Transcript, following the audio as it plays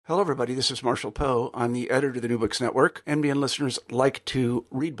Hello, everybody. This is Marshall Poe. I'm the editor of the New Books Network. NBN listeners like to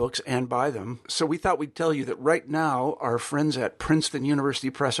read books and buy them. So we thought we'd tell you that right now, our friends at Princeton University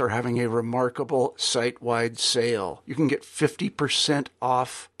Press are having a remarkable site-wide sale. You can get 50%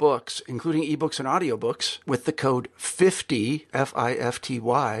 off books, including ebooks and audiobooks, with the code 50,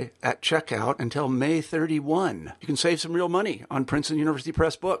 F-I-F-T-Y, at checkout until May 31. You can save some real money on Princeton University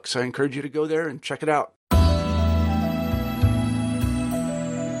Press books. I encourage you to go there and check it out.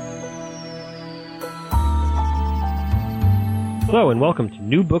 Hello and welcome to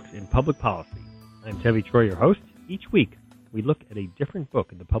New Books in Public Policy. I'm Tevi Troy, your host. Each week, we look at a different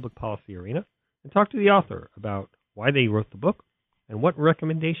book in the public policy arena and talk to the author about why they wrote the book and what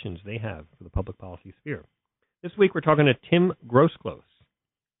recommendations they have for the public policy sphere. This week, we're talking to Tim Grosclose.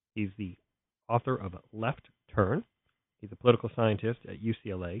 He's the author of Left Turn. He's a political scientist at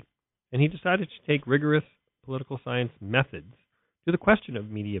UCLA, and he decided to take rigorous political science methods to the question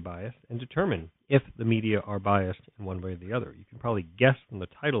of media bias and determine if the media are biased in one way or the other. You can probably guess from the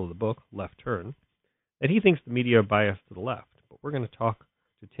title of the book, Left Turn, that he thinks the media are biased to the left. But we're going to talk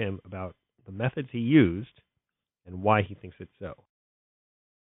to Tim about the methods he used and why he thinks it's so.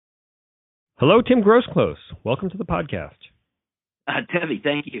 Hello, Tim Grosclose. Welcome to the podcast. Tevi,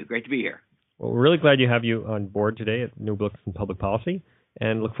 thank you. Great to be here. Well, we're really glad you have you on board today at New Books in Public Policy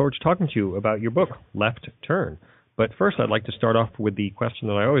and look forward to talking to you about your book, Left Turn. But first, I'd like to start off with the question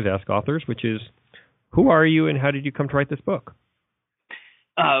that I always ask authors, which is, who are you and how did you come to write this book?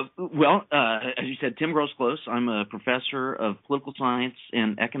 As you said, Tim Grosclose. I'm a professor of political science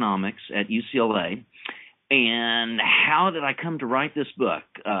and economics at UCLA. And how did I come to write this book?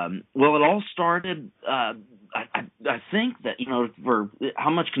 It all started, I think that, for how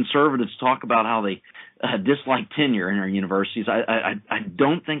much conservatives talk about how they dislike tenure in our universities, I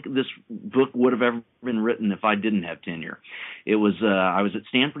don't think this book would have ever been written if I didn't have tenure. It was, I was at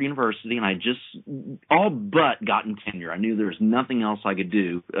Stanford University and I just all but gotten tenure. I knew there was nothing else I could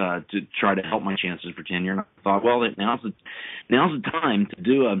do to try to help my chances for tenure. And I thought, now's the time to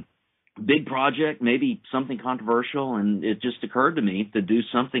do a big project, maybe something controversial, and it just occurred to me to do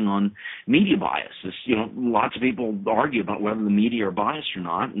something on media bias. Lots of people argue about whether the media are biased or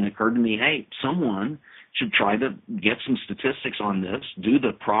not, and it occurred to me, hey, someone should try to get some statistics on this, do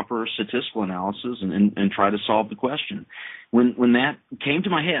the proper statistical analysis, and try to solve the question. When that came to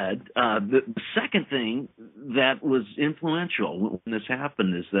my head, the second thing that was influential when this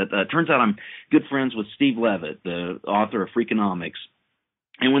happened is that it turns out I'm good friends with Steve Levitt, the author of Freakonomics.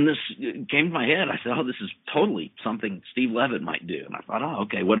 And when this came to my head, I said, this is totally something Steve Levitt might do. And I thought,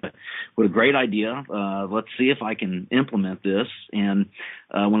 okay, what a great idea. Let's see if I can implement this. And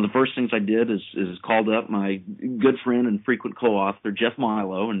one of the first things I did is called up my good friend and frequent co-author, Jeff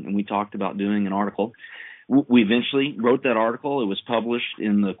Milo, and we talked about doing an article. We eventually wrote that article. It was published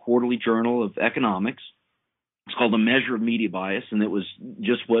in the Quarterly Journal of Economics. It's called A Measure of Media Bias, and it was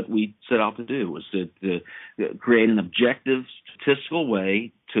just what we set out to do, was to create an objective statistical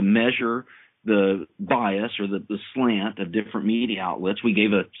way to measure the bias or the slant of different media outlets. We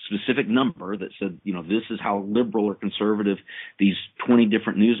gave a specific number that said, this is how liberal or conservative these 20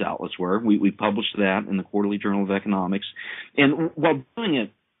 different news outlets were. We published that in the Quarterly Journal of Economics. And while doing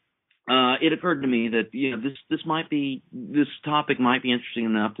it, it occurred to me that this topic might be interesting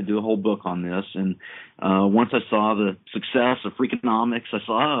enough to do a whole book on this. And once I saw the success of Freakonomics, I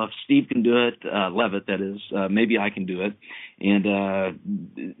saw, if Steve can do it, Levitt that is, maybe I can do it. And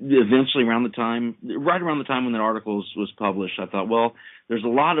eventually, right around the time when that article was published, I thought, there's a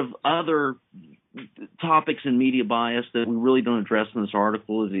lot of other topics in media bias that we really don't address in this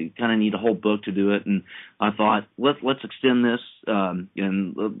article. Is you kind of need a whole book to do it, and I thought let's extend this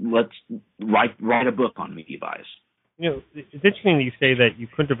and let's write a book on media bias. It's interesting that you say that you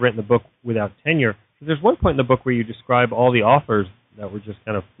couldn't have written the book without tenure. There's one point in the book where you describe all the authors that were just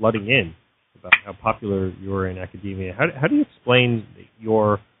kind of flooding in about how popular you were in academia. How do you explain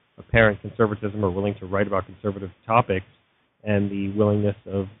your apparent conservatism or willing to write about conservative topics and the willingness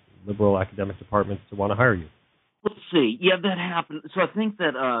of liberal academic departments to want to hire you? Let's see. Yeah, that happened. So I think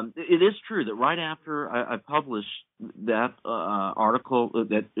that it is true that right after I published that article,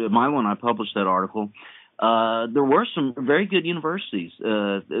 that Milo and I published that article, there were some very good universities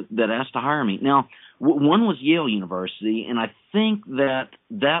that asked to hire me. Now, one was Yale University, and I think that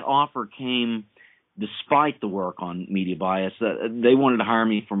offer came despite the work on media bias. They wanted to hire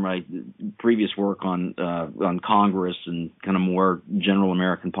me for my previous work on Congress and kind of more general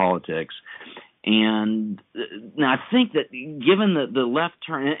American politics. And now I think that given the left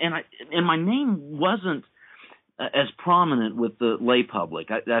turn, and my name wasn't as prominent with the lay public,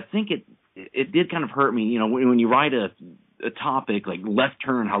 I think it did kind of hurt me. When you write a a topic like Left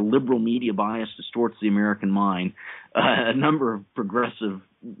Turn, how liberal media bias distorts the American mind, a number of progressive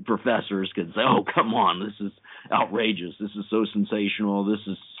professors could say, oh, come on, this is outrageous. This is so sensational. This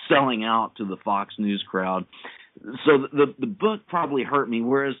is selling out to the Fox News crowd. So the book probably hurt me,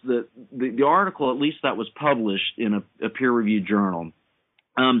 whereas the article, at least that was published in a peer-reviewed journal.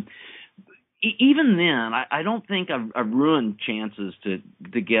 Even then, I don't think I've ruined chances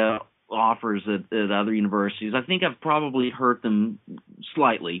to get offers at other universities. I think I've probably hurt them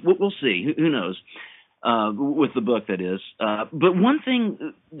slightly. We'll see. Who knows? With the book, that is. But one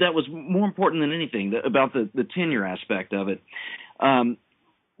thing that was more important than anything about the tenure aspect of it,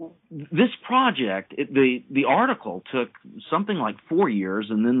 this project, the article took something like 4 years,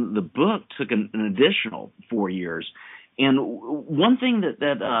 and then the book took an additional 4 years. And one thing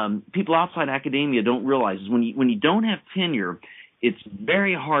that people outside academia don't realize is when you don't have tenure, it's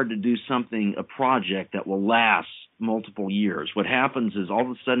very hard to do a project that will last multiple years. What happens is all of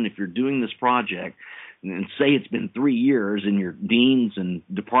a sudden, if you're doing this project, and say it's been 3 years, and your deans and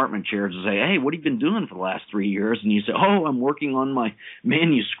department chairs will say, hey, what have you been doing for the last 3 years? And you say, oh, I'm working on my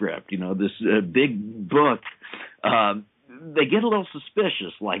manuscript, this big book. They get a little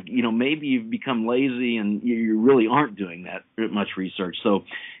suspicious, like, maybe you've become lazy and you really aren't doing that much research. So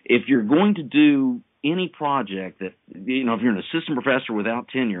if you're going to do any project that, if you're an assistant professor without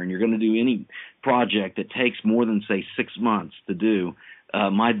tenure and you're going to do any project that takes more than, say, 6 months to do,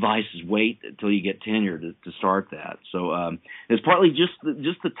 my advice is wait until you get tenure to start that. So it's partly just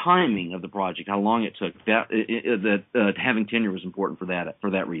the timing of the project, how long it took. That having tenure was important for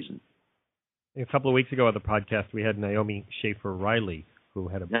that reason. A couple of weeks ago on the podcast, we had Naomi Schaefer Riley, who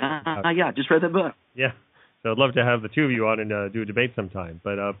had just read that book. Yeah, so I'd love to have the two of you on and do a debate sometime.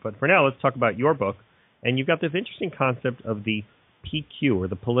 But for now, let's talk about your book. And you've got this interesting concept of the PQ, or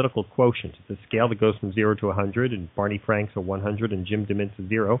the political quotient. It's a scale that goes from 0 to 100, and Barney Frank's a 100, and Jim DeMint's a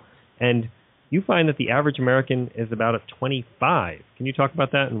 0. And you find that the average American is about a 25. Can you talk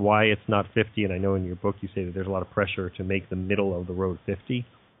about that and why it's not 50? And I know in your book you say that there's a lot of pressure to make the middle of the road 50.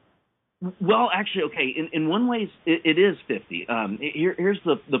 Well, actually, okay, in one way it is 50. Here's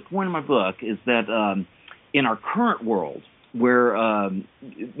the point of my book is that in our current world, where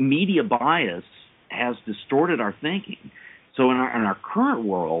media bias has distorted our thinking, so in our current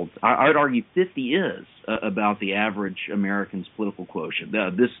world, I would argue 50 is about the average American's political quotient.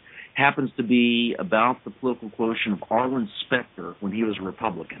 This happens to be about the political quotient of Arlen Specter when he was a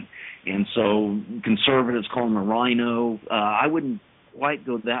Republican. And so conservatives call him a rhino. I wouldn't quite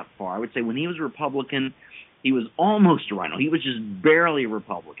go that far. I would say when he was a Republican, he was almost a rhino. He was just barely a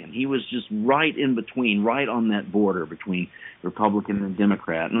Republican. He was just right in between, right on that border between Republican and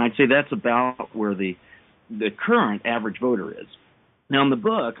Democrat. And I'd say that's about where the current average voter is. Now, in the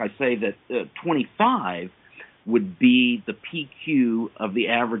book, I say that 25 would be the PQ of the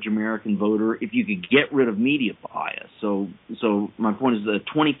average American voter if you could get rid of media bias. So my point is that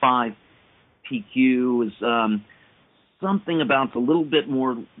 25 PQ is something about a little bit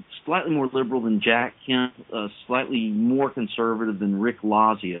more, slightly more liberal than Jack Kemp, slightly more conservative than Rick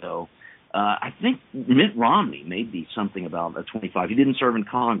Lazio. I think Mitt Romney may be something about a 25. He didn't serve in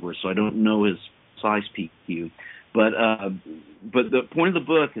Congress, so I don't know his size PQ. But the point of the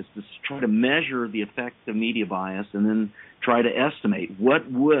book is to try to measure the effect of media bias and then try to estimate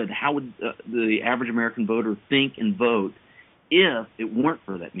how would the average American voter think and vote if it weren't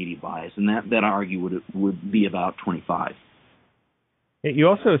for that media bias, and that I argue would be about 25. You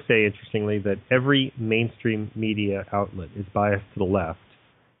also say, interestingly, that every mainstream media outlet is biased to the left,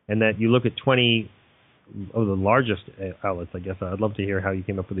 and that you look at 20 of the largest outlets, I guess. I'd love to hear how you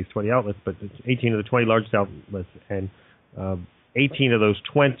came up with these 20 outlets, but it's 18 of the 20 largest outlets, and 18 of those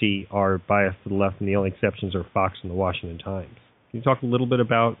 20 are biased to the left, and the only exceptions are Fox and the Washington Times. Can you talk a little bit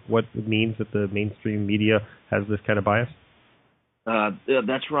about what it means that the mainstream media has this kind of bias?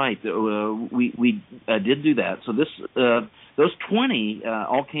 That's right. We did do that. So those 20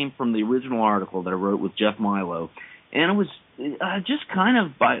 all came from the original article that I wrote with Jeff Milo, and it was just kind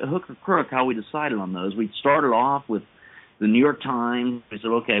of by hook or crook how we decided on those. We started off with the New York Times. We said,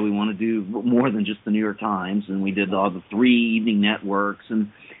 okay, we want to do more than just the New York Times, and we did all the 3 evening networks,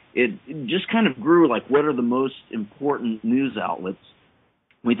 and it just kind of grew like what are the most important news outlets.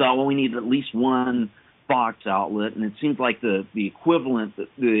 We thought, well, we need at least one Fox outlet, and it seemed like the equivalent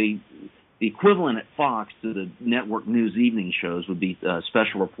at Fox to the network news evening shows would be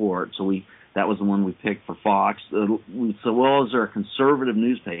Special Report. So that was the one we picked for Fox. We said, well, is there a conservative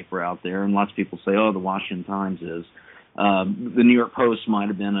newspaper out there? And lots of people say, oh, the Washington Times is. The New York Post might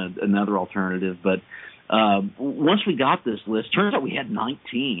have been another alternative, but once we got this list, turns out we had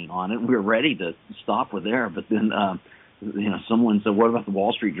 19 on it. We were ready to stop with there, but then someone said, "What about the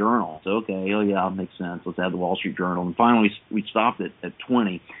Wall Street Journal?" So okay, oh yeah, it makes sense. Let's add the Wall Street Journal. And finally, we stopped at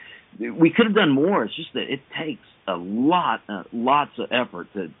 20. We could have done more. It's just that it takes lots of effort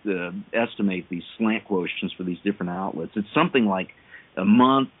to estimate these slant quotients for these different outlets. It's something like a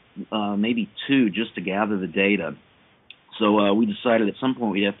month, maybe 2, just to gather the data. So we decided at some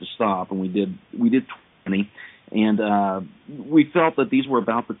point we'd have to stop, and we did 20. And we felt that these were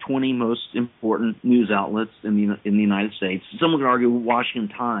about the 20 most important news outlets in the United States. Someone could argue Washington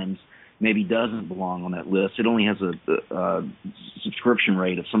Times maybe doesn't belong on that list. It only has a subscription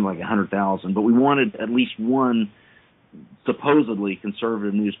rate of something like 100,000. But we wanted at least one supposedly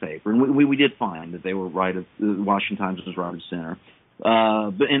conservative newspaper, and we did find that they were right. The Washington Times was right of center.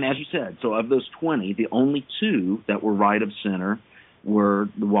 And as you said, so of those 20, the only 2 that were right of center were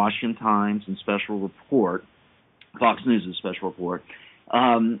the Washington Times and Special Report. Fox News' Special Report.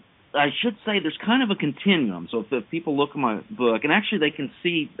 I should say there's kind of a continuum. So if people look at my book, and actually they can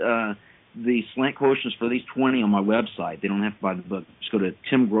see the slant quotients for these 20 on my website. They don't have to buy the book. Just go to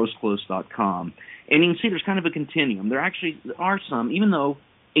timgrossclose.com. And you can see there's kind of a continuum. There actually are some, even though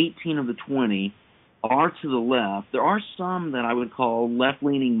 18 of the 20 are to the left, there are some that I would call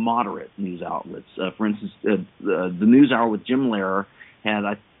left-leaning moderate news outlets. For instance, the News Hour with Jim Lehrer had,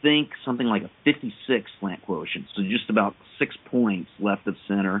 I think, something like a 56 slant quotient, so just about 6 points left of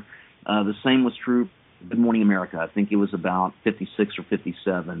center. The same was true for Good Morning America. I think it was about 56 or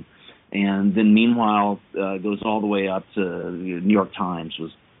 57. And then meanwhile, goes all the way up to the New York Times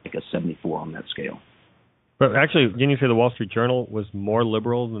was like a 74 on that scale. But actually, didn't you say the Wall Street Journal was more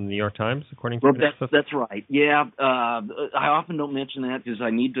liberal than the New York Times, according to that's right. Yeah, I often don't mention that because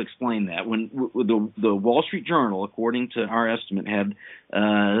I need to explain that. When the Wall Street Journal, according to our estimate, had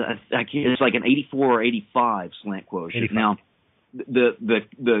it's like an 84 or 85 slant quotient. 85. Now,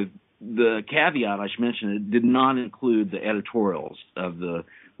 the caveat I should mention, it did not include the editorials of the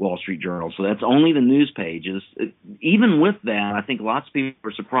Wall Street Journal. So that's only the news pages. Even with that, I think lots of people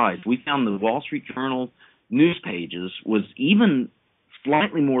were surprised. We found the Wall Street Journal news pages was even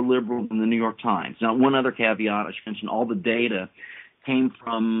slightly more liberal than the New York Times. Now, one other caveat, I should mention, all the data came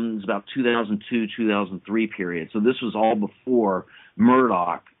from about 2002, 2003 period. So this was all before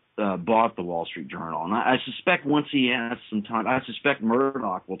Murdoch bought the Wall Street Journal. And I suspect once he has some time, I suspect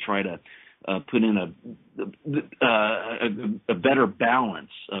Murdoch will try to put in a better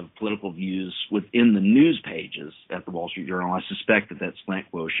balance of political views within the news pages at the Wall Street Journal. I suspect that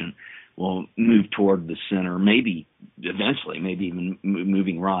slant quotient will move toward the center, maybe eventually, maybe even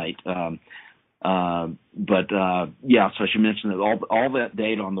moving right. Yeah, so I should mention that all that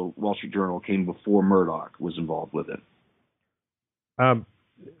data on the Wall Street Journal came before Murdoch was involved with it.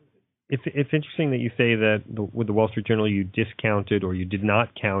 It's interesting that you say that with the Wall Street Journal you discounted or you did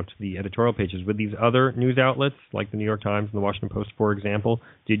not count the editorial pages. With these other news outlets, like the New York Times and the Washington Post, for example,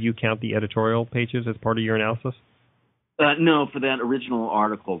 did you count the editorial pages as part of your analysis? No, for that original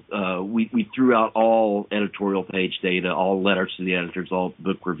article, we threw out all editorial page data, all letters to the editors, all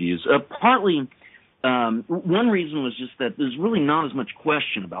book reviews. Partly, one reason was just that there's really not as much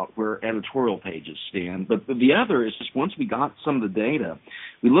question about where editorial pages stand. But the other is just once we got some of the data,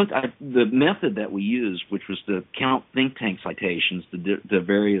 we looked at the method that we used, which was to count think tank citations to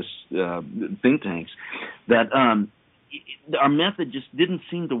various think tanks, that our method just didn't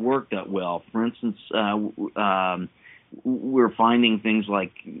seem to work that well. For instance, we're finding things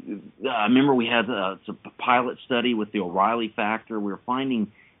like, I remember we had a pilot study with the O'Reilly factor. We were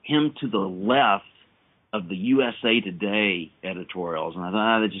finding him to the left of the USA Today editorials. And I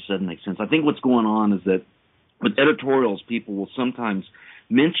thought, that just doesn't make sense. I think what's going on is that with editorials, people will sometimes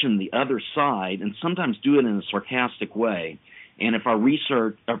mention the other side and sometimes do it in a sarcastic way. And if our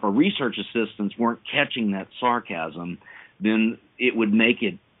research assistants weren't catching that sarcasm, then it would make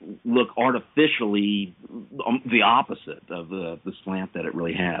it look artificially the opposite of the slant that it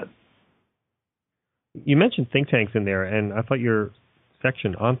really had. You mentioned think tanks in there, and I thought your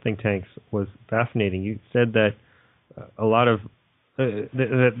section on think tanks was fascinating. You said that a lot of that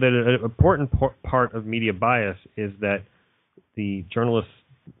an important part of media bias is that the journalists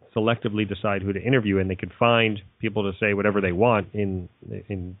selectively decide who to interview, and they could find people to say whatever they want in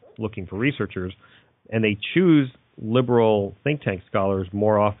looking for researchers, and they choose liberal think tank scholars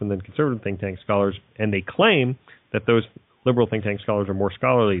more often than conservative think tank scholars, and they claim that those liberal think tank scholars are more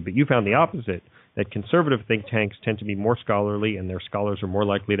scholarly, but you found the opposite, that conservative think tanks tend to be more scholarly and their scholars are more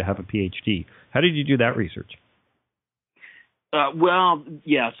likely to have a PhD. How did you do that research?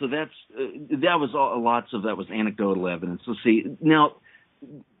 So that was lots of that was anecdotal evidence. Let's see. Now,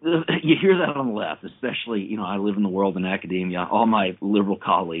 you hear that on the left, especially, I live in the world in academia. All my liberal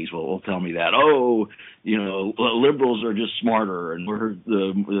colleagues will tell me that, liberals are just smarter and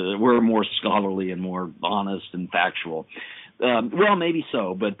we're more scholarly and more honest and factual. Well, maybe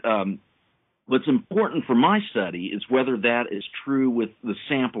so, but what's important for my study is whether that is true with the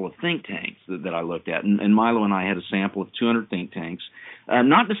sample of think tanks that I looked at. And Milo and I had a sample of 200 think tanks,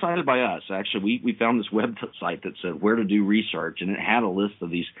 not decided by us. Actually, we found this website that said where to do research, and it had a list of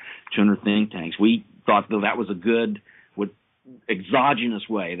these 200 think tanks. We thought that was a good, exogenous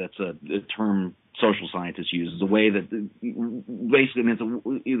way. That's a term social scientists use, is a way that basically means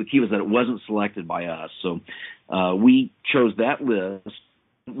the key was that it wasn't selected by us. So we chose that list.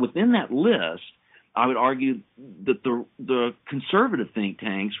 Within that list, I would argue that the conservative think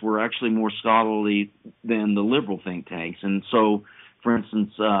tanks were actually more scholarly than the liberal think tanks. And so, for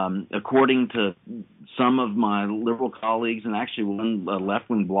instance, according to some of my liberal colleagues, and actually one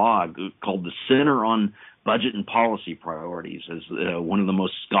left-wing blog called the Center on Budget and Policy Priorities is one of the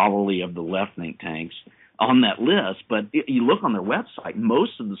most scholarly of the left think tanks on that list. But you look on their website,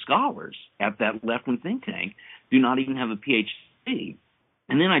 most of the scholars at that left-wing think tank do not even have a PhD.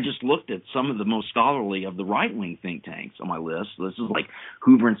 And then I just looked at some of the most scholarly of the right-wing think tanks on my list. This is like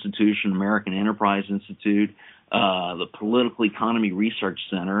Hoover Institution, American Enterprise Institute, the Political Economy Research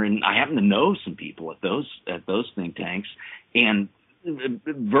Center, and I happen to know some people at those think tanks, and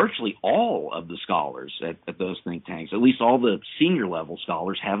virtually all of the scholars at those think tanks, at least all the senior level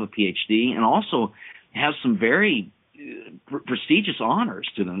scholars, have a PhD and also have some very prestigious honors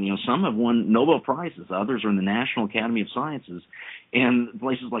to them. Some have won Nobel Prizes, others are in the National Academy of Sciences, and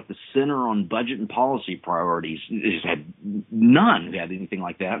places like the Center on Budget and Policy Priorities has had none who had anything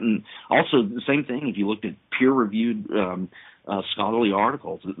like that. And also the same thing, if you looked at peer-reviewed scholarly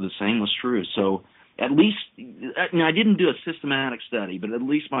articles, the same was true. So at least, I didn't do a systematic study, but at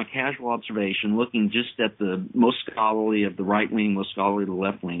least my casual observation, looking just at the most scholarly of the right wing, most scholarly of the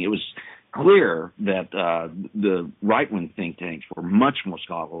left wing, it was clear that the right-wing think tanks were much more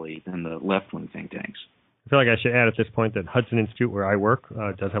scholarly than the left-wing think tanks. I feel like I should add at this point that Hudson Institute, where I work,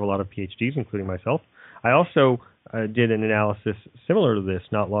 does have a lot of PhDs, including myself. I also did an analysis similar to this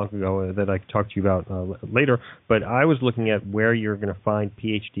not long ago that I could talk to you about later, but I was looking at where you're going to find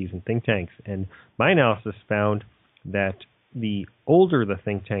PhDs in think tanks, and my analysis found that the older the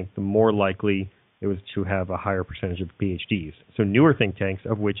think tank, the more likely it was to have a higher percentage of PhDs. So newer think tanks,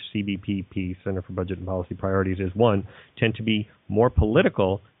 of which CBPP, Center for Budget and Policy Priorities, is one, tend to be more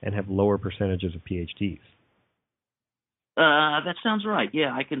political and have lower percentages of PhDs. That sounds right.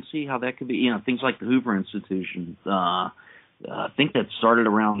 Yeah, I can see how that could be. Things like the Hoover Institution. I think that started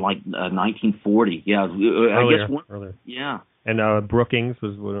around 1940. Yeah, earlier. Yeah. And Brookings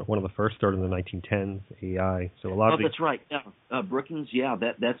was one of the first, started in the 1910s. AI. So a lot of. That's right. Yeah, Brookings. Yeah,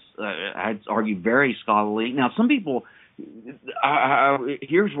 that's I'd argue very scholarly. Now, some people.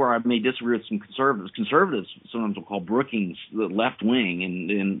 Here's where I may disagree with some conservatives. Conservatives sometimes will call Brookings the left wing,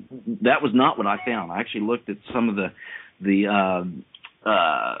 and that was not what I found. I actually looked at some of the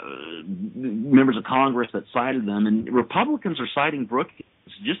members of Congress that cited them, and Republicans are citing Brookings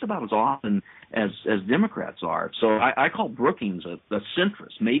just about as often as Democrats are. So I call Brookings a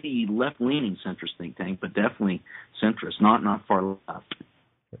centrist, maybe left-leaning centrist think tank, but definitely centrist, not far left.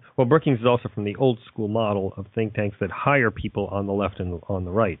 Well, Brookings is also from the old school model of think tanks that hire people on the left and on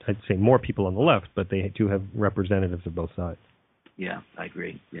the right. I'd say more people on the left, but they do have representatives of both sides. Yeah, I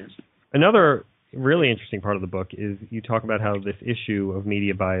agree, yes. Another really interesting part of the book is you talk about how this issue of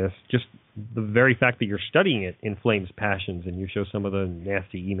media bias, just the very fact that you're studying it inflames passions, and you show some of the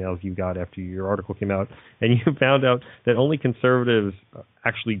nasty emails you got after your article came out, and you found out that only conservatives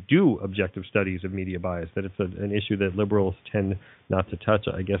actually do objective studies of media bias, that it's an issue that liberals tend not to touch.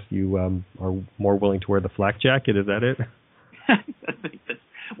 I guess you are more willing to wear the flak jacket, is that it?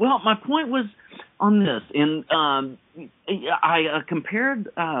 Well, my point was on this, and I compared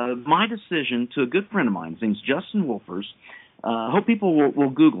my decision to a good friend of mine. His name's Justin Wolfers. I hope people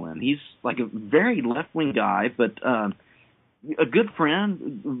will Google him. He's like a very left-wing guy, but a good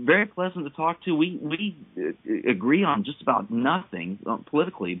friend, very pleasant to talk to. We agree on just about nothing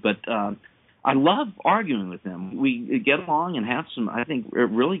politically, but I love arguing with him. We get along and have some, I think,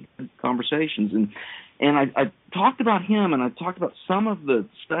 really good conversations. And I talked about him, and I talked about some of the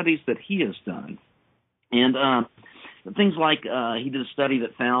studies that he has done. And things like he did a study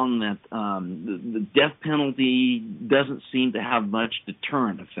that found that the death penalty doesn't seem to have much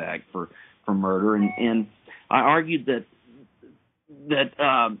deterrent effect for murder. And I argued that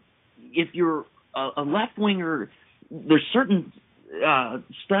if you're a left-winger, there's certain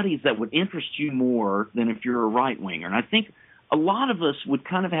studies that would interest you more than if you're a right-winger. And I think a lot of us would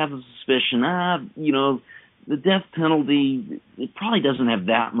kind of have a suspicion, the death penalty, it probably doesn't have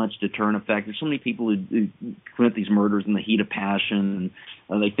that much deterrent effect. There's so many people who commit these murders in the heat of passion,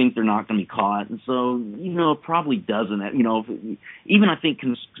 and they think they're not going to be caught. And so, it probably doesn't. Even I think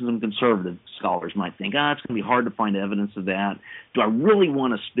some conservative scholars might think, it's going to be hard to find evidence of that. Do I really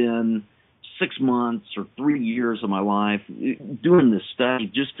want to spend 6 months or 3 years of my life doing this study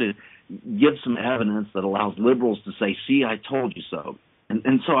just to give some evidence that allows liberals to say, see, I told you so?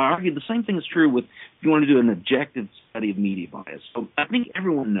 And so I argue the same thing is true with if you want to do an objective study of media bias. So I think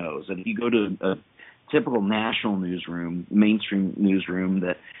everyone knows that if you go to a typical national newsroom, mainstream newsroom,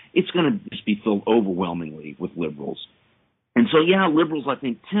 that it's going to just be filled overwhelmingly with liberals. And so, liberals, I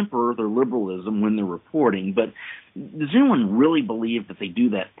think, temper their liberalism when they're reporting, but does anyone really believe that they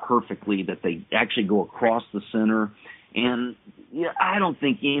do that perfectly, that they actually go across the center? And I don't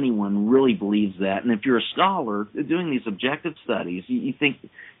think anyone really believes that. And if you're a scholar doing these objective studies, you think,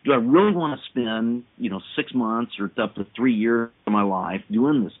 do I really want to spend, 6 months or up to 3 years of my life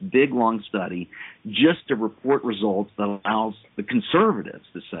doing this big, long study just to report results that allows the conservatives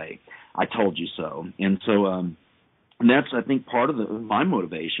to say, I told you so? And so and that's, I think, part of my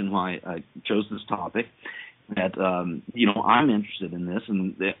motivation why I chose this topic, that, I'm interested in this.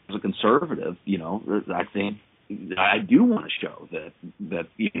 And as a conservative, I think I do want to show that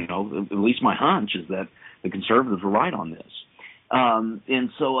at least my hunch is that the conservatives are right on this. And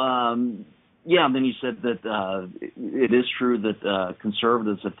so, then you said that it is true that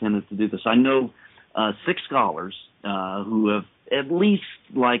conservatives have tended to do this. I know 6 scholars who have at least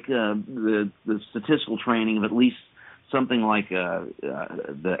the statistical training of at least something like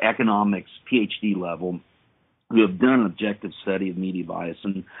the economics PhD level, who have done an objective study of media bias.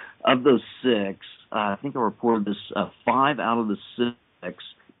 And of those 6, I think I reported this, 5 out of the 6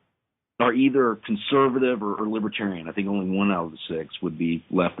 are either conservative or libertarian. I think only 1 out of the 6 would be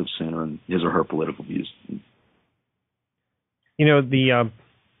left of center in his or her political views. The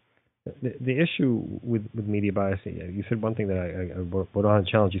issue with media bias, you said one thing that I put on a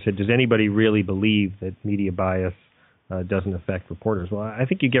challenge. You said, does anybody really believe that media bias doesn't affect reporters? Well, I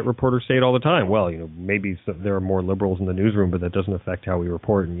think you get reporters say it all the time. Well, maybe there are more liberals in the newsroom, but that doesn't affect how we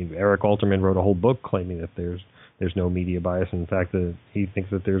report. And Eric Alterman wrote a whole book claiming that there's no media bias. In fact, he thinks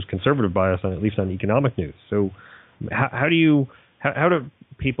that there's conservative bias at least on economic news. So, how do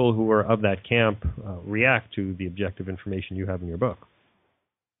people who are of that camp react to the objective information you have in your book?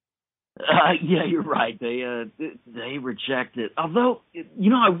 You're right. They reject it. Although,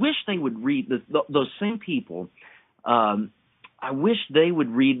 I wish they would read those same people. I wish they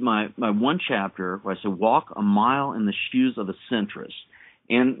would read my one chapter where I said, walk a mile in the shoes of a centrist.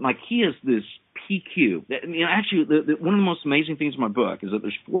 And my key is this PQ. Actually, one of the most amazing things in my book is that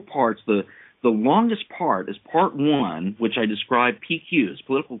there's 4 parts. The longest part is part 1, which I describe PQs,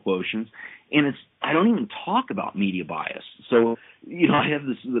 political quotients, and I don't even talk about media bias. So, I have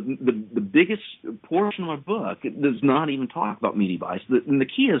this, the biggest portion of my book does not even talk about media bias. And the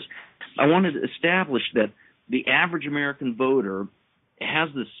key is I wanted to establish that the average American voter has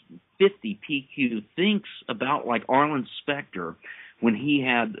this 50 PQ, thinks about like Arlen Specter when he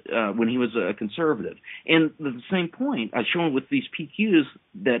was a conservative. And at the same point, I've shown with these PQs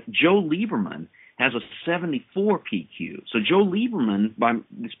that Joe Lieberman has a 74 PQ. So Joe Lieberman, by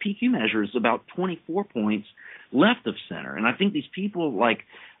this PQ measure, is about 24 points left of center. And I think these people like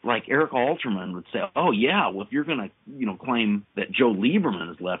Eric Alterman would say, oh, yeah, well, if you're going to, claim that Joe Lieberman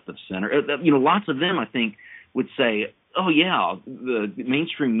is left of center, lots of them, I think, would say, oh, yeah, the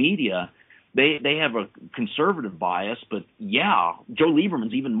mainstream media, they have a conservative bias, but, yeah, Joe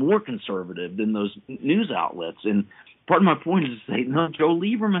Lieberman's even more conservative than those news outlets. And part of my point is to say, no, Joe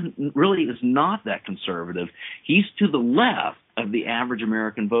Lieberman really is not that conservative. He's to the left of the average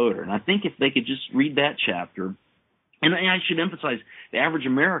American voter. And I think if they could just read that chapter, and I should emphasize the average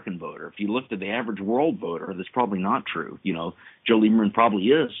American voter. If you looked at the average world voter, that's probably not true. Joe Lieberman probably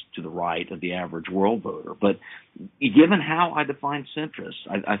is to the right of the average world voter. But given how I define centrist,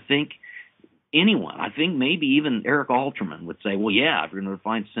 I think anyone, I think maybe even Eric Alterman would say, well, yeah, if you're going to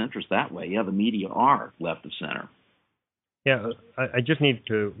define centrist that way, yeah, the media are left of center. Yeah, I just need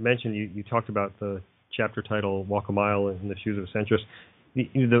to mention, you talked about the chapter title, Walk a Mile in the Shoes of a Centrist.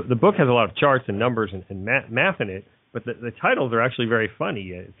 The book has a lot of charts and numbers and math in it, but the titles are actually very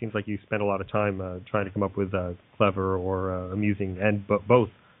funny. It seems like you spent a lot of time trying to come up with clever or amusing and both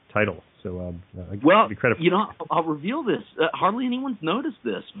titles. So well, give you credit for I'll reveal this. Hardly anyone's noticed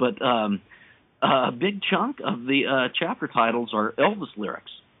this, but a big chunk of the chapter titles are Elvis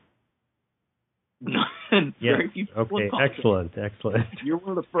lyrics. Very few people okay, excellent. You're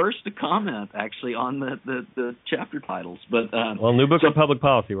one of the first to comment, actually, on the chapter titles. But well, New Books in Public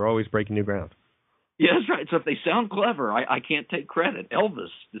Policy, we're always breaking new ground. Yeah, that's right. So if they sound clever, I can't take credit. Elvis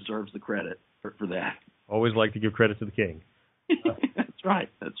deserves the credit for that. Always like to give credit to the king. That's right.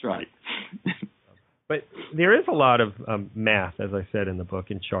 But there is a lot of math, as I said in the book,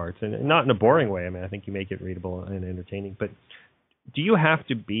 and charts, and not in a boring way. I mean, I think you make it readable and entertaining. But do you have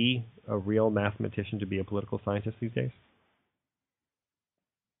to be a real mathematician to be a political scientist these days?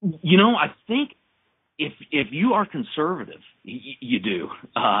 I think if you are conservative, you do.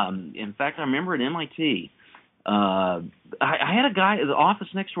 In fact, I remember at MIT, I had a guy at the office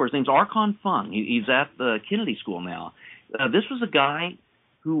next door. His name's Archon Fung. He's at the Kennedy School now. This was a guy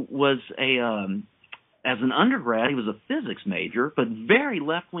who was as an undergrad, he was a physics major, but very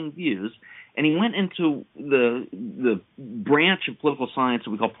left-wing views, and he went into the branch of political science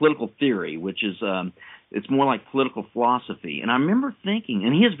that we call political theory, which is it's more like political philosophy. And I remember thinking,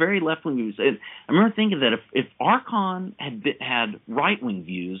 and he has very left-wing views, and I remember thinking that if Archon had right-wing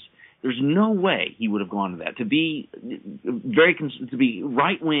views, there's no way he would have gone to that. To be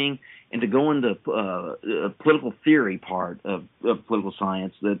right-wing and to go into political theory part of political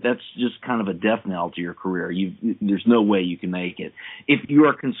science, that's just kind of a death knell to your career. There's no way you can make it. If you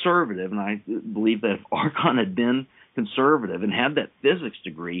are conservative, and I believe that if Archon had been conservative and had that physics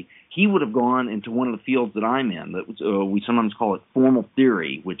degree, he would have gone into one of the fields that I'm in. That we sometimes call it formal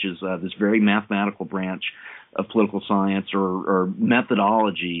theory, which is this very mathematical branch of political science, or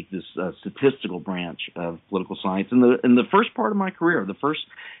methodology, this statistical branch of political science. In the first part of my career, the first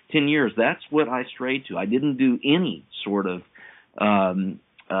 10 years, that's what I strayed to. I didn't do any sort of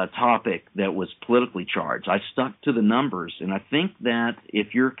topic that was politically charged. I stuck to the numbers, and I think that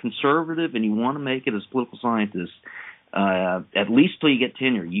if you're conservative and you want to make it as a political scientist, at least till you get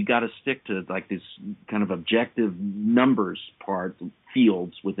tenure, you got to stick to like this kind of objective numbers part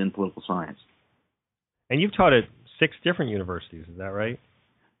fields within political science. And you've taught at 6 different universities, is that right?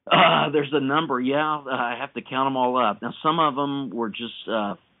 There's a number, yeah. I have to count them all up. Now, some of them were just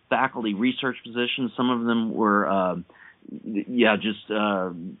faculty research positions. Some of them were, just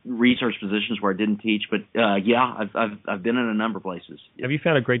research positions where I didn't teach. But I've been in a number of places. Have you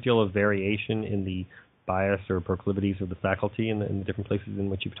found a great deal of variation in the bias or proclivities of the faculty in the different places in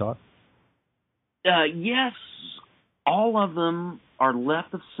which you've taught? Yes, all of them are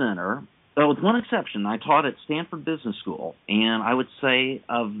left of center. With one exception. I taught at Stanford Business School, and I would say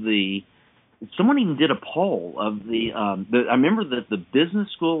someone even did a poll of I remember that the business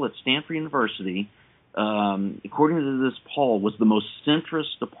school at Stanford University, according to this poll, was the most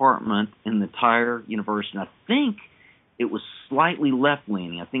centrist department in the entire university. And I think it was slightly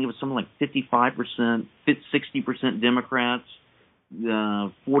left-leaning. I think it was something like 55%, 60% Democrats,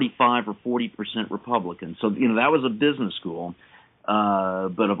 45 or 40% Republicans. So, that was a business school.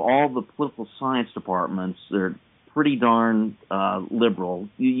 But of all the political science departments, they're pretty darn liberal.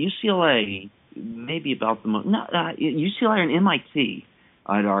 UCLA, maybe about the most. UCLA and MIT,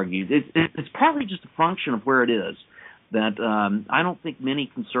 I'd argue. It's probably just a function of where it is. That I don't think many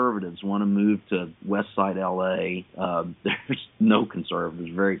conservatives want to move to West Side LA. There's no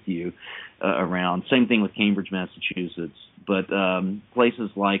conservatives, very few around. Same thing with Cambridge, Massachusetts. But places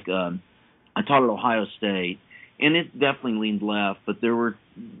like I taught at Ohio State. And it definitely leaned left, but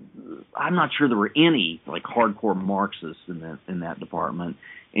I'm not sure there were any like hardcore Marxists in that department,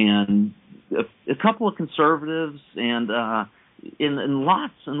 and a couple of conservatives, and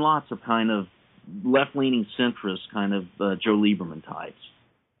lots and lots of kind of left-leaning centrist kind of Joe Lieberman types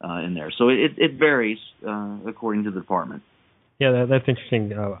in there. So it varies according to the department. Yeah, that's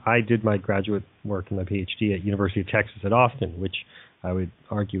interesting. I did my graduate work and my PhD at University of Texas at Austin, which I would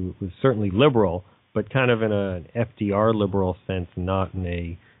argue was certainly liberal, but kind of in an FDR liberal sense, not in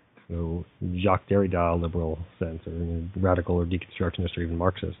a Jacques Derrida liberal sense, or in a radical or deconstructionist or even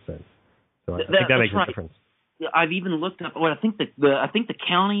Marxist sense. So I think that makes a difference. I've even looked up. Well, I think the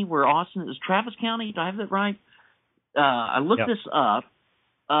county where Austin is, Travis County. Do I have that right? I looked this up.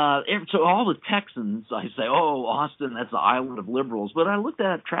 So all the Texans, I say, oh, Austin, that's the island of liberals. But I looked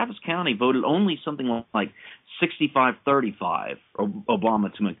at Travis County voted only something like 65-35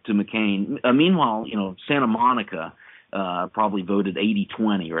 Obama to McCain. Meanwhile, Santa Monica probably voted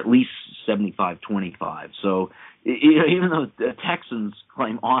 80-20 or at least 75-25. So even though the Texans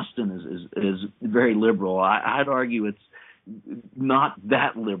claim Austin is very liberal, I'd argue it's not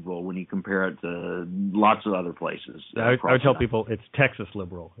that liberal when you compare it to lots of other places. I would tell people it's Texas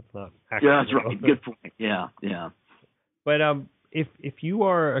liberal. It's not actually that's liberal. right. Good point. Yeah. But if you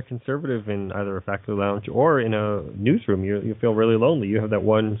are a conservative in either a faculty lounge or in a newsroom, you feel really lonely. You have that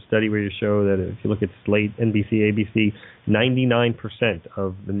one study where you show that if you look at Slate, NBC, ABC, 99%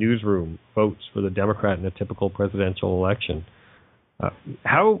 of the newsroom votes for the Democrat in a typical presidential election.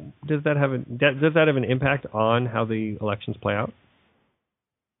 How does that have an impact on how the elections play out?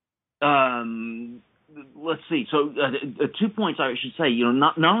 Let's see. So 2 points I should say.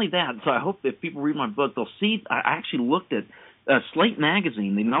 Not only that. So I hope if people read my book, they'll see. I actually looked at Slate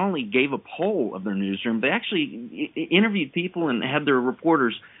magazine. They not only gave a poll of their newsroom, they actually interviewed people and had their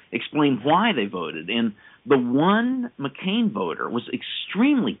reporters explain why they voted. And the one McCain voter was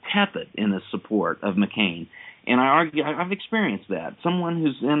extremely tepid in his support of McCain. And I argue, I've experienced that. Someone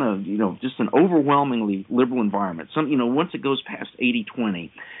who's in a, just an overwhelmingly liberal environment. Once it goes past 80-20,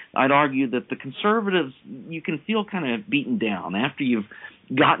 I'd argue that the conservatives, you can feel kind of beaten down after you've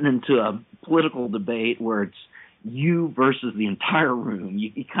gotten into a political debate where it's you versus the entire room.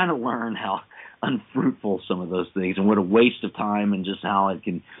 You kind of learn how unfruitful some of those things and what a waste of time and just how it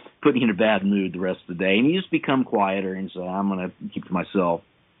can put you in a bad mood the rest of the day. And you just become quieter and say, I'm going to keep to myself.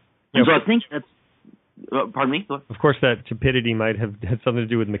 And so I think that's, pardon me? Of course, that tepidity might have had something to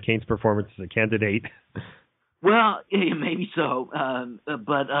do with McCain's performance as a candidate. Well, yeah, maybe so.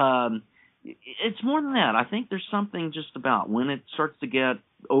 But it's more than that. I think there's something just about when it starts to get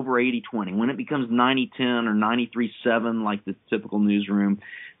over 80-20, when it becomes 90-10 or 93-7 like the typical newsroom,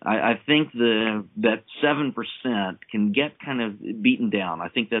 I think that 7% can get kind of beaten down. I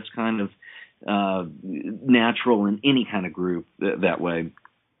think that's kind of natural in any kind of group that way.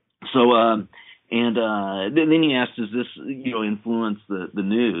 So, and then you asked, does this influence the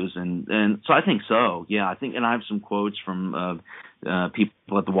news? And so I think so. Yeah, I think, and I have some quotes from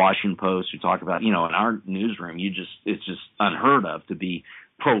people at the Washington Post who talk about, in our newsroom, it's just unheard of to be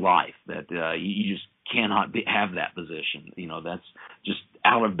pro-life. That you just cannot have that position. That's just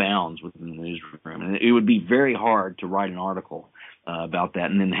out of bounds within the newsroom, and it would be very hard to write an article about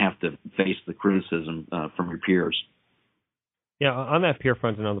that and then have to face the criticism from your peers. Yeah, on that peer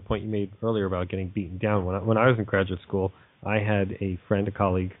front and on the point you made earlier about getting beaten down, when I was in graduate school, I had a friend, a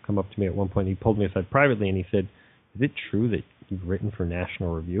colleague, come up to me at one point. He pulled me aside privately and he said, "Is it true that you've written for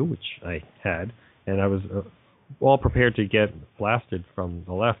National Review?" Which I had, and I was all prepared to get blasted from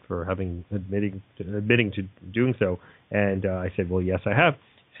the left for admitting to doing so. And I said, "Well, yes, I have."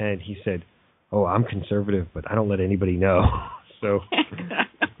 And he said, "Oh, I'm conservative, but I don't let anybody know." So.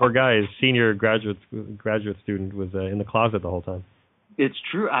 Poor guy, his senior graduate student was in the closet the whole time. It's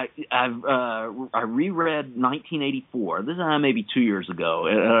true. I reread 1984. This is maybe 2 years ago.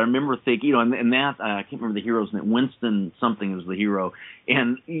 And I remember thinking, and that I can't remember the hero's name. Winston something was the hero,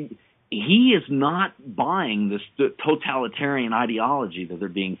 and he is not buying this totalitarian ideology that they're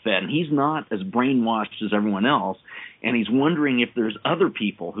being fed, and he's not as brainwashed as everyone else. And he's wondering if there's other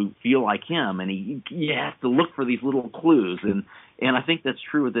people who feel like him, and you have to look for these little clues. And I think that's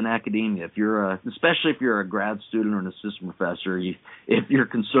true within academia. Especially if you're a grad student or an assistant professor, if you're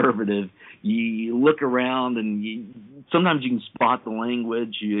conservative, you look around and sometimes you can spot the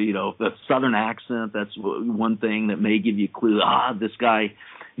language. The Southern accent, that's one thing that may give you a clue. This guy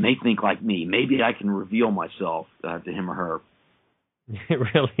may think like me. Maybe I can reveal myself to him or her. It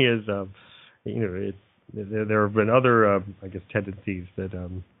really is. There have been other, tendencies that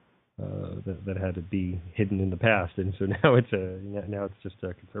had to be hidden in the past, and so now it's just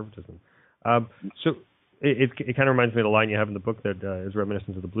conservatism. So it kind of reminds me of the line you have in the book that is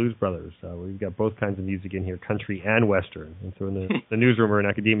reminiscent of the Blues Brothers. We've got both kinds of music in here, country and Western, and so in the newsroom or in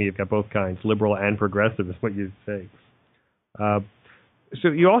academia, you've got both kinds, liberal and progressive, is what you say. So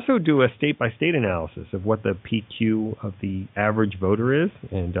you also do a state-by-state analysis of what the PQ of the average voter is,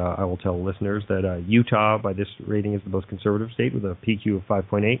 and I will tell listeners that Utah, by this rating, is the most conservative state with a PQ of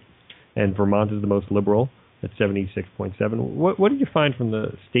 5.8, and Vermont is the most liberal at 76.7. What did you find from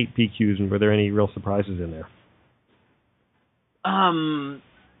the state PQs, and were there any real surprises in there? I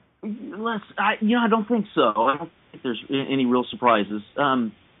don't think so. I don't think there's any real surprises.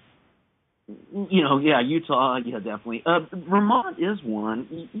 Utah, definitely. Vermont is one.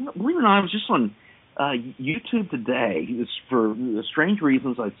 Believe it or not, I was just on YouTube today. For strange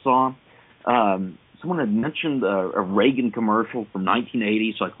reasons, I saw someone had mentioned a Reagan commercial from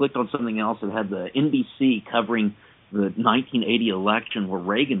 1980, so I clicked on something else that had the NBC covering the 1980 election where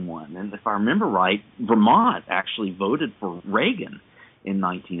Reagan won. And if I remember right, Vermont actually voted for Reagan in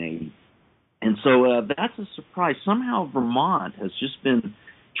 1980. And so that's a surprise. Somehow Vermont has just been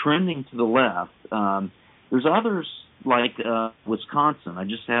trending to the left. There's others like Wisconsin. I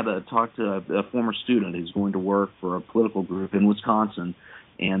just had a talk to a former student who's going to work for a political group in Wisconsin,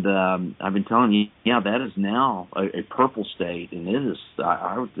 And I've been telling you, that is now a purple state, and it is.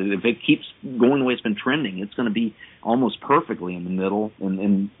 If it keeps going the way it's been trending, it's going to be almost perfectly in the middle,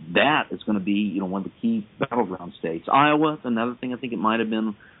 and that is going to be, one of the key battleground states. Iowa, another thing. I think it might have been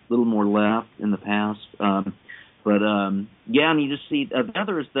a little more left in the past, and you just see. The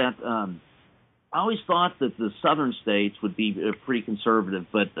other is that I always thought that the southern states would be pretty conservative,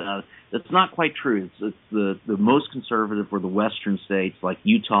 but that's not quite true. It's the most conservative were the western states like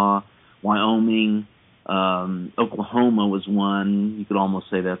Utah, Wyoming, Oklahoma was one. You could almost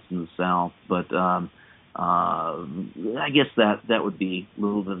say that's in the south, but I guess that would be a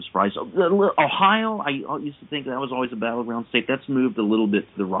little bit of a surprise. Ohio, I used to think that was always a battleground state. That's moved a little bit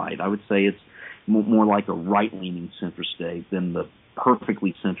to the right. I would say it's more like a right-leaning center state than the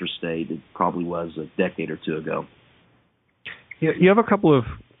perfectly center state it probably was a decade or two ago. You have a couple of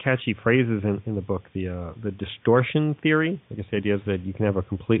catchy phrases in the book. The distortion theory. I guess the idea is that you can have a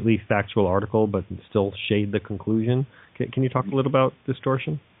completely factual article but still shade the conclusion. Can you talk a little about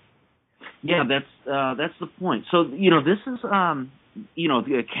distortion? Yeah, that's the point. So this is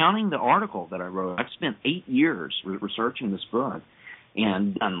counting the article that I wrote. I've spent 8 years researching this book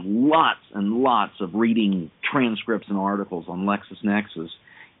and done lots and lots of reading transcripts and articles on LexisNexis.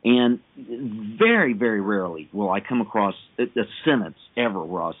 And very, very rarely will I come across a sentence ever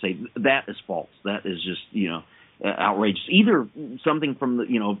where I'll say, that is false. That is just, outrageous. Either something from the,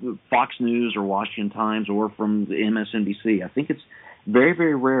 Fox News or Washington Times or from the MSNBC. I think it's very,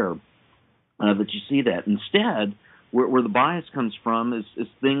 very rare that you see that. Instead, where the bias comes from is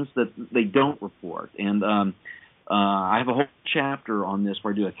things that they don't report. And I have a whole chapter on this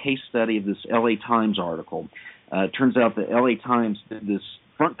where I do a case study of this LA Times article. It turns out that LA Times did this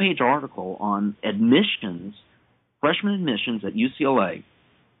front page article on admissions, freshman admissions at UCLA.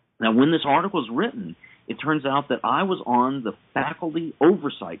 Now, when this article was written, it turns out that I was on the faculty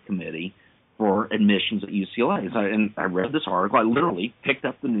oversight committee for admissions at UCLA. And I read this article. I literally picked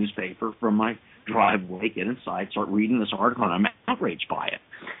up the newspaper from my driveway, get inside, start reading this article, and I'm outraged by it.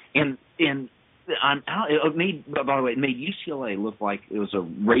 And I'm out. It made UCLA look like it was a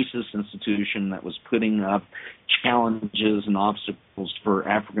racist institution that was putting up challenges and obstacles for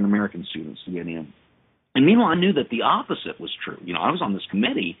African American students to get in. And meanwhile, I knew that the opposite was true. I was on this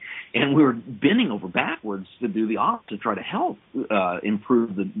committee, and we were bending over backwards to do the opposite, to try to help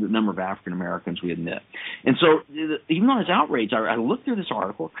improve the number of African Americans we admit. And so, even though I was outraged, I looked through this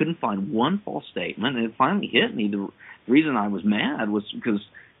article, couldn't find one false statement, and it finally hit me. The reason I was mad was because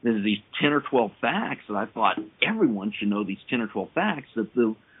there's these 10 or 12 facts that I thought everyone should know, these 10 or 12 facts that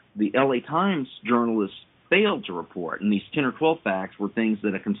the LA Times journalists failed to report. And these 10 or 12 facts were things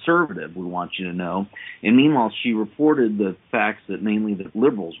that a conservative would want you to know. And meanwhile, she reported the facts that mainly the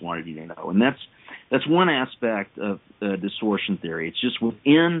liberals wanted you to know. And that's one aspect of distortion theory. It's just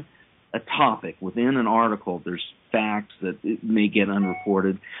within a topic, within an article, there's facts that it may get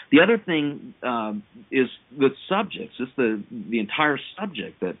unreported. The other thing is the subjects. It's the entire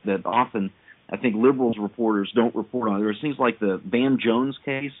subject that often I think liberals reporters don't report on. There's things like the Van Jones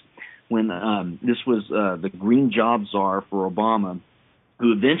case, when this was the green job czar for Obama,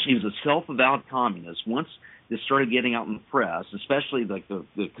 who eventually was a self-avowed communist. Once this started getting out in the press, especially like the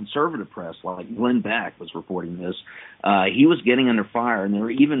conservative press, like Glenn Beck was reporting this, he was getting under fire, and there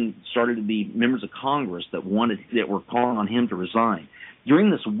were even started to be members of Congress that were calling on him to resign.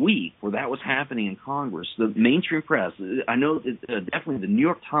 During this week where that was happening in Congress, the mainstream press, I know definitely the New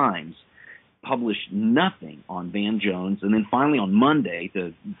York Times, published nothing on Van Jones, and then finally on Monday,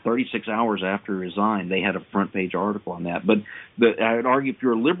 36 hours after he resigned, they had a front-page article on that. But I would argue if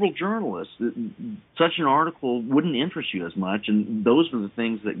you're a liberal journalist, such an article wouldn't interest you as much, and those are the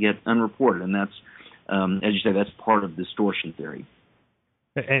things that get unreported, and that's, as you say, that's part of distortion theory.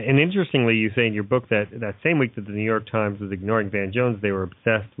 And interestingly, you say in your book that same week that the New York Times was ignoring Van Jones, they were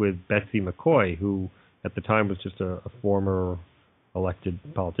obsessed with Betsy McCoy, who at the time was just a former elected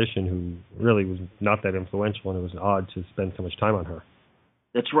politician who really was not that influential, and it was odd to spend so much time on her.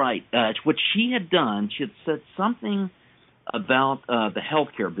 That's right. What she had done, she had said something about the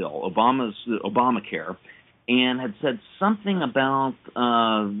health care bill, Obamacare, and had said something about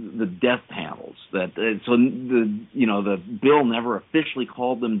the death panels. The bill never officially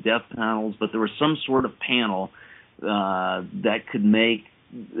called them death panels, but there was some sort of panel that could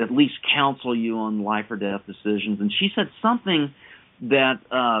at least counsel you on life or death decisions. And she said something that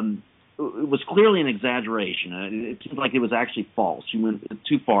it was clearly an exaggeration. It seemed like it was actually false. She went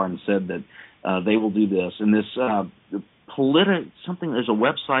too far and said that they will do this. And this there's a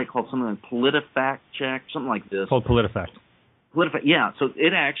website called something like PolitiFact Check, something like this. Called PolitiFact. PolitiFact, yeah. So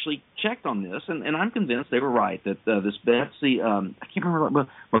it actually checked on this, and I'm convinced they were right that this Betsy, I can't remember,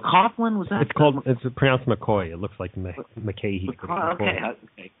 McCaughlin, was that? It's pronounced McCoy. It looks like McCahey. Okay.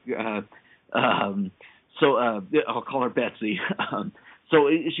 So I'll call her Betsy. So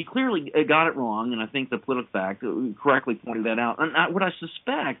she clearly got it wrong, and I think the PolitiFact correctly pointed that out. And what I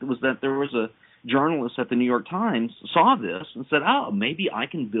suspect was that there was a journalist at the New York Times saw this and said, oh, maybe I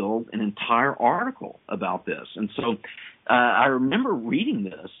can build an entire article about this. And so I remember reading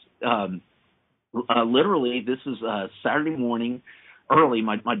this. Literally, this is Saturday morning early.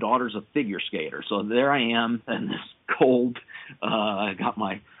 My daughter's a figure skater. So there I am in this cold. I got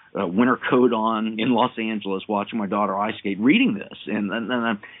my winter coat on in Los Angeles, watching my daughter ice skate, reading this, and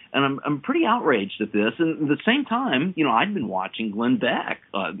I'm pretty outraged at this. And at the same time, I'd been watching Glenn Beck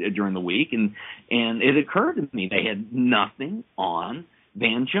during the week, and it occurred to me they had nothing on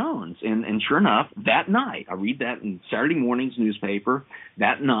Van Jones, and sure enough, that night, I read that in Saturday morning's newspaper.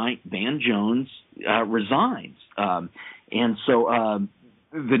 That night, Van Jones resigns, and so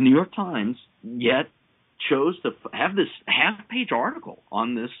the New York Times yet chose to have this half-page article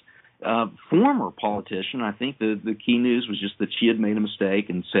on this former politician. I think the key news was just that she had made a mistake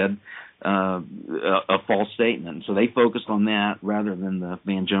and said a false statement. So they focused on that rather than the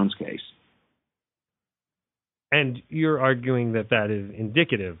Van Jones case. And you're arguing that is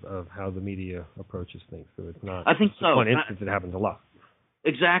indicative of how the media approaches things. So it's not I think so. One instance, it happens a lot.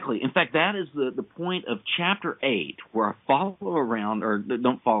 Exactly. In fact, that is the point of Chapter 8, where I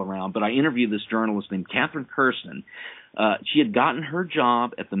don't follow around, but I interviewed this journalist named Catherine Kirsten. She had gotten her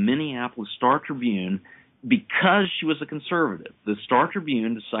job at the Minneapolis Star-Tribune because she was a conservative. The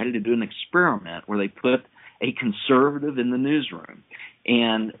Star-Tribune decided to do an experiment where they put a conservative in the newsroom.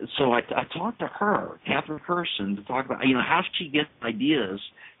 And so I talked to her, Catherine Kirsten, to talk about, how she gets ideas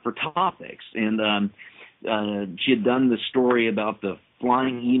for topics. And she had done this story about the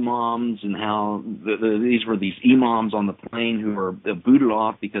flying imams and how these were these imams on the plane who were booted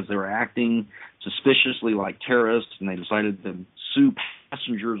off because they were acting suspiciously like terrorists, and they decided to sue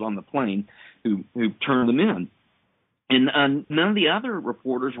passengers on the plane who turned them in. And none of the other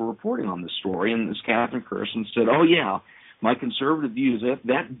reporters were reporting on this story, and this Catherine Kirsten said, oh, yeah, my conservative views,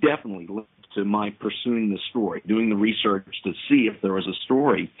 that definitely led to my pursuing the story, doing the research to see if there was a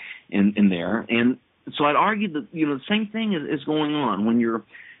story in there. And so I'd argue that, the same thing is going on. When you're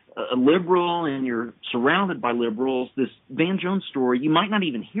a liberal and you're surrounded by liberals, this Van Jones story, you might not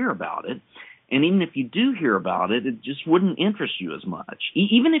even hear about it. And even if you do hear about it, it just wouldn't interest you as much.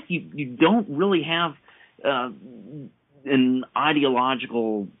 Even if you don't really have an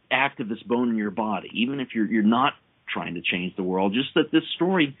ideological activist bone in your body, even if you're not trying to change the world, just that this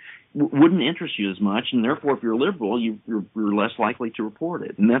story wouldn't interest you as much, and therefore, if you're liberal, you're less likely to report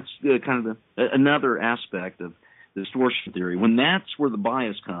it. And that's kind of another aspect of the distortion theory. When that's where the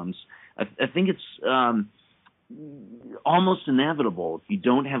bias comes, I think it's almost inevitable. If you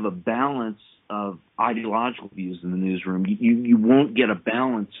don't have a balance of ideological views in the newsroom, you won't get a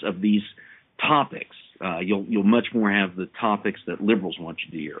balance of these topics. You'll much more have the topics that liberals want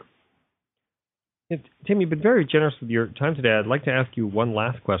you to hear. Tim, you've been very generous with your time today. I'd like to ask you one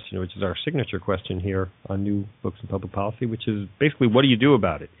last question, which is our signature question here on New Books in Public Policy, which is basically, what do you do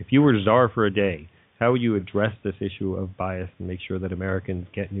about it? If you were czar for a day, how would you address this issue of bias and make sure that Americans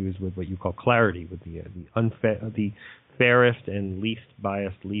get news with what you call clarity, with the fairest and least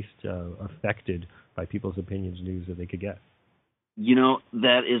biased, least affected by people's opinions news that they could get?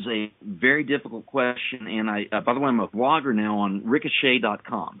 That is a very difficult question, and by the way, I'm a blogger now on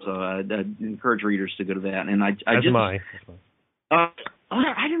Ricochet.com, so I'd encourage readers to go to that. And I didn't realize. Oh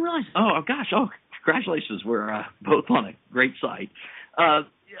gosh! Oh, congratulations! We're both on a great site. On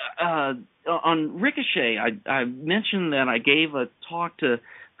Ricochet, I mentioned that I gave a talk to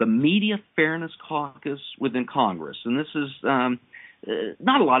the Media Fairness Caucus within Congress, and this is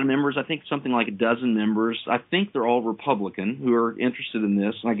not a lot of members. I think something like a dozen members. I think they're all Republican who are interested in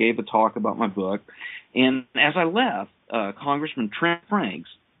this. And I gave a talk about my book. And as I left, Congressman Trent Franks,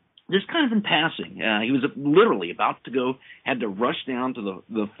 just kind of in passing, he was literally about to go, had to rush down to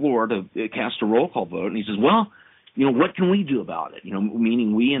the floor to cast a roll call vote. And he says, well, what can we do about it?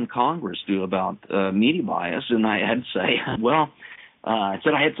 Meaning we in Congress do about media bias. And I had to say, well, I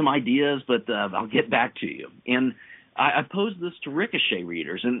said I had some ideas, but I'll get back to you. And I posed this to Ricochet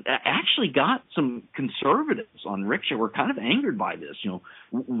readers, and actually got some conservatives on Ricochet who were kind of angered by this.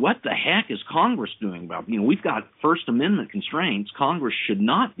 What the heck is Congress doing about it? We've got First Amendment constraints. Congress should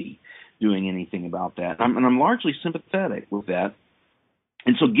not be doing anything about that. And I'm largely sympathetic with that.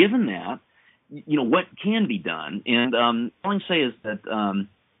 And so given that, what can be done? And all I can say is that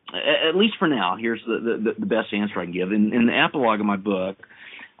at least for now, here's the best answer I can give. In the epilogue of my book,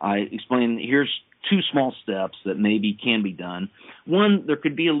 I explain here's 2 small steps that maybe can be done. One, there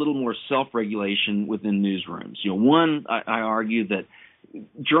could be a little more self-regulation within newsrooms. One, I argue that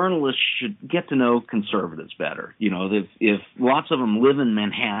journalists should get to know conservatives better. If lots of them live in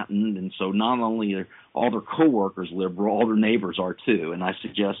Manhattan, and so not only are all their coworkers liberal, all their neighbors are too. And I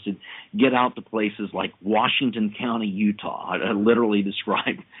suggested get out to places like Washington County, Utah. I literally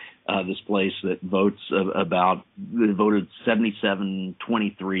described this place that voted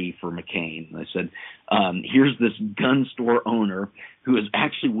 77-23 for McCain. And I said, here's this gun store owner who is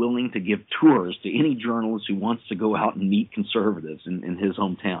actually willing to give tours to any journalist who wants to go out and meet conservatives in his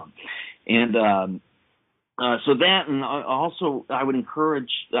hometown. And so that, and also I would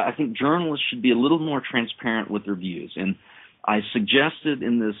encourage, I think journalists should be a little more transparent with their views. And I suggested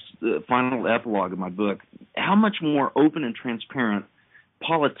in this final epilogue of my book how much more open and transparent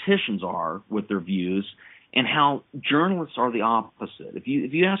politicians are with their views, and how journalists are the opposite. If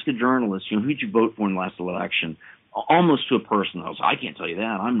you ask a journalist, who'd you vote for in the last election, almost to a person, I can't tell you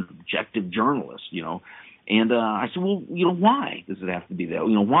that. I'm an objective journalist, And I said, well, why does it have to be that?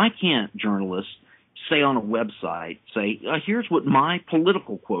 Why can't journalists say on a website, here's what my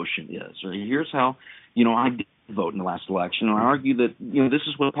political quotient is, or here's how, I did vote in the last election, and I argue that, this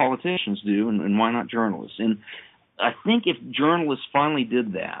is what politicians do, and why not journalists? And I think if journalists finally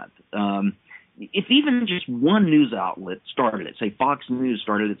did that, if even just one news outlet started it, say Fox News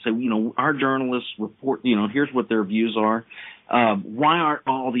started it, say, our journalists report, here's what their views are, why aren't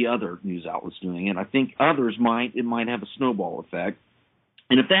all the other news outlets doing it? I think others might have a snowball effect.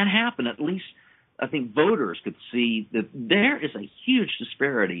 And if that happened, at least I think voters could see that there is a huge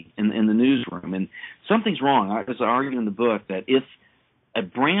disparity in the newsroom, and something's wrong. As I argue in the book, that if a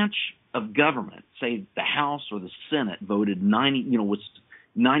branch of government, say the House or the Senate, voted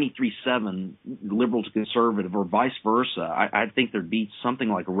 93-7 liberal to conservative, or vice versa, I think there'd be something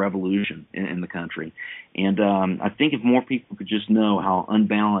like a revolution in the country. And I think if more people could just know how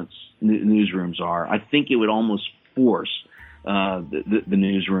unbalanced newsrooms are, I think it would almost force the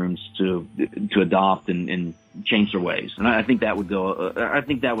newsrooms to adopt and change their ways. And I think that would I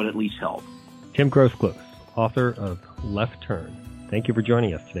think that would at least help. Tim Grosclose, author of Left Turn. Thank you for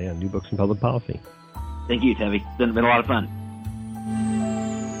joining us today on New Books in Public Policy. Thank you, Tevi. It's been a lot of fun.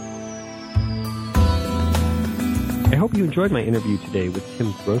 I hope you enjoyed my interview today with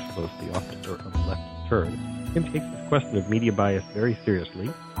Tim Grosclose, the author of Left Turn. Tim takes this question of media bias very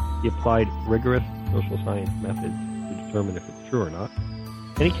seriously. He applied rigorous social science methods to determine if it's true or not,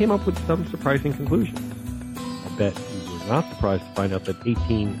 and he came up with some surprising conclusions. I bet you were not surprised to find out that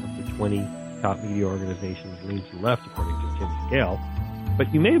 18 of the 20 top media organizations lean to the left, according to Tim's scale,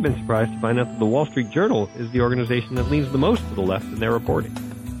 but you may have been surprised to find out that the Wall Street Journal is the organization that leans the most to the left in their reporting.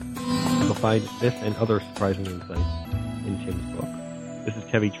 You'll find this and other surprising insights in Tim's book. This is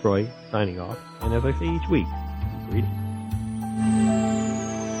Tevi Troy signing off, and as I say each week, read it.